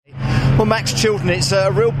Well, Max Chilton, it's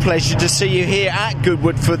a real pleasure to see you here at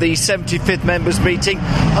Goodwood for the 75th members meeting.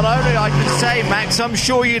 And only I can say, Max, I'm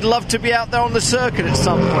sure you'd love to be out there on the circuit at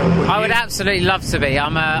some point. I would absolutely love to be.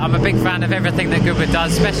 I'm a big fan of everything that Goodwood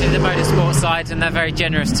does, especially the motorsport side, and they're very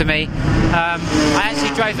generous to me. I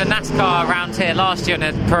actually drove a NASCAR around here last year in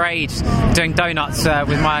a parade doing donuts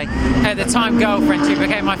with my, at the time, girlfriend, who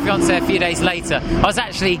became my fiancée a few days later. I was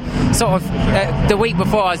actually sort of, the week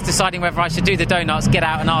before I was deciding whether I should do the donuts, get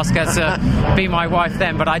out and ask her to be my wife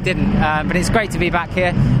then, but I didn't. But it's great to be back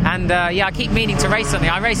here, and yeah, I keep meaning to race something.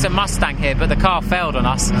 I raced a Mustang here, but the car failed on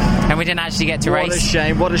us, and we didn't actually get to race.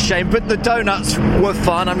 What a shame. But the donuts were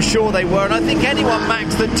fun, I'm sure they were, and I think anyone,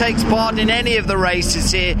 Max, that takes part in any of the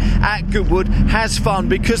races here at Goodwood has fun,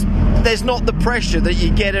 because there's not the pressure that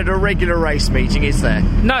you get at a regular race meeting, is there?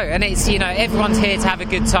 No, and it's, you know, everyone's here to have a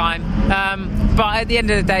good time, but at the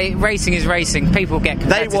end of the day, racing is racing. People get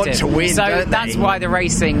competitive. They want to win, so don't that's they? why the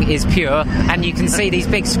racing is pure, and you can see these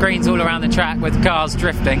big screens all around the track with cars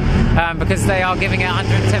drifting, because they are giving it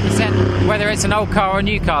 110%. Whether it's an old car or a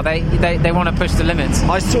new car, they want to push the limits.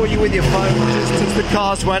 I saw you with your phone just as the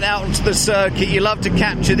cars went out onto the circuit. You love to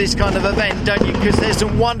capture this kind of event, don't you? Because there's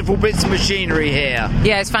some wonderful bits of machinery here.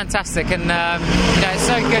 Yeah, it's fantastic, and you know, it's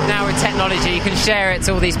so good now with technology. You can share it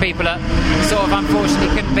to all these people that sort of unfortunately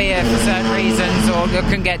couldn't be here for certain reasons or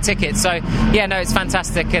couldn't get tickets. So yeah, no, it's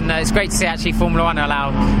fantastic, and it's great to see actually Formula One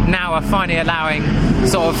are finally allowing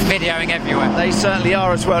sort of videoing everywhere. They certainly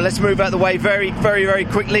are as well. Let's move out of the way very, very, very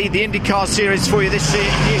quickly. The IndyCar series for you this year,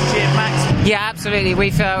 Max. Yeah, absolutely. We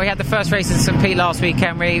had the first race in St. Pete last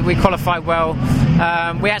weekend. We qualified well.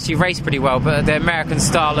 We actually raced pretty well, but the American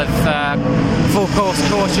style of full course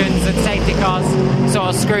cautions and safety cars sort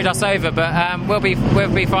of screwed us over. But we'll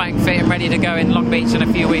be fighting fit and ready to go in Long Beach in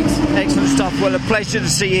a few weeks. Excellent stuff. Well, a pleasure to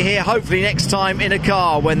see you here. Hopefully next time in a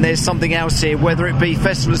car when there's something else here, whether it be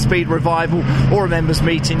Festival of Speed Revival or a members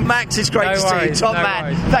meeting. Max, it's great to see you. Top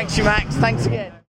man. Thanks you, Max. Thanks again.